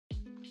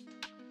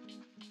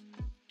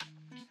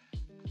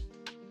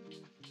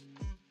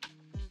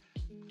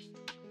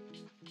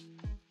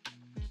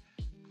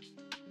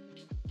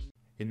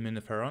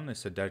Inmunoferon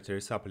is a dietary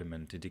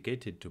supplement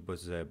dedicated to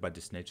boost the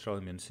body's natural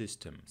immune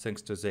system.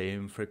 Thanks to the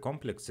immune-free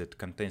complex that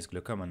contains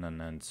glucomannan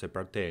and soy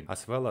protein,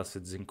 as well as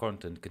its zinc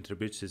content,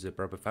 contributes to the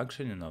proper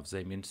functioning of the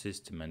immune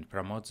system and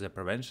promotes the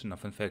prevention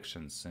of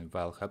infections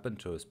while helping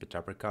to speed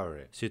up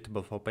recovery.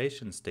 Suitable for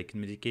patients taking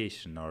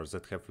medication or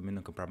that have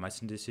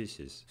immunocompromising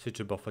diseases.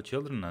 Suitable for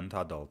children and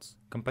adults.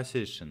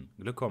 Composition: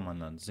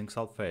 glucomannan, zinc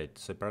sulfate,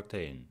 soy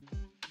protein.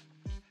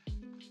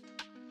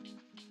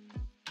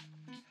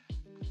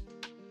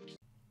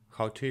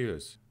 How to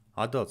use.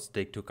 Adults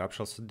take 2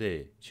 capsules a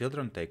day,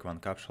 children take 1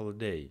 capsule a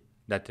day.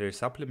 Dietary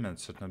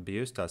supplements should not be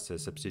used as a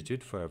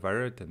substitute for a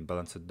varied and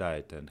balanced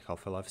diet and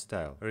healthy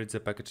lifestyle. Read the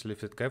package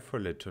leaflet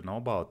carefully to know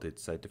about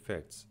its side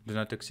effects. Do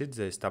not exceed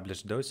the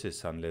established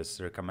doses unless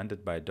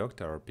recommended by a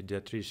doctor or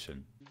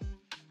pediatrician.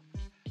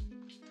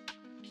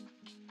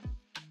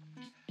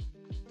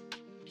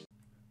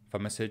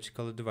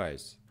 Pharmaceutical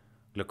Advice.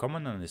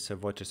 Glucomannan is a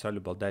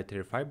water-soluble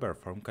dietary fiber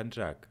from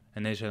konjac,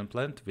 an Asian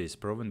plant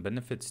with proven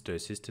benefits to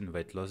assist in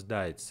weight loss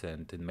diets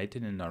and in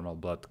maintaining normal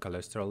blood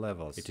cholesterol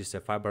levels. It is a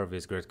fiber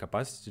with great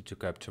capacity to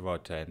capture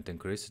water and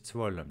increase its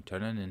volume,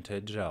 turning into a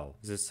gel.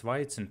 This is why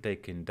its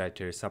intake in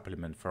dietary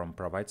supplement form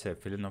provides a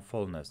feeling of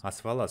fullness,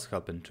 as well as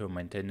helping to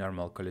maintain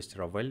normal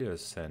cholesterol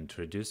values and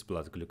reduce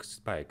blood glucose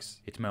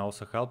spikes. It may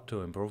also help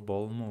to improve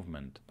bowel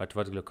movement. But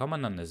what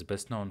glucomannan is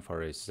best known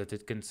for is that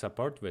it can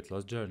support weight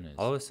loss journeys,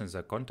 always in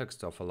the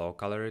context of a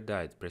low-calorie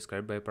diet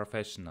prescribed by a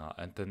professional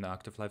and an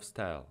active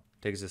lifestyle.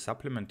 Take the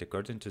supplement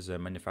according to the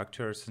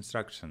manufacturer's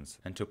instructions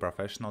and to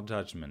professional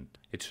judgment.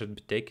 It should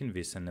be taken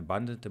with an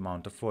abundant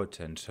amount of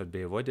water and should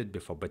be avoided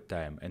before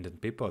bedtime and in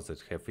people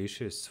that have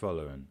issues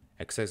swallowing.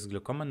 Excess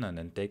glucomannan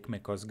intake may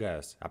cause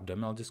gas,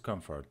 abdominal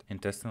discomfort,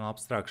 intestinal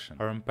obstruction,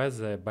 or impair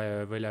the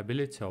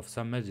bioavailability of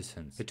some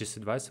medicines. It is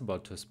advisable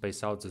to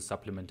space out the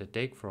supplement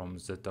intake from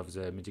that of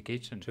the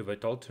medication to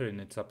avoid altering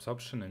its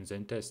absorption in the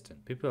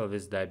intestine. People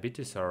with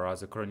diabetes or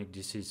other chronic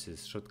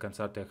diseases should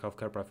consult a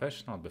healthcare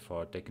professional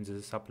before taking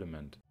the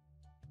supplement.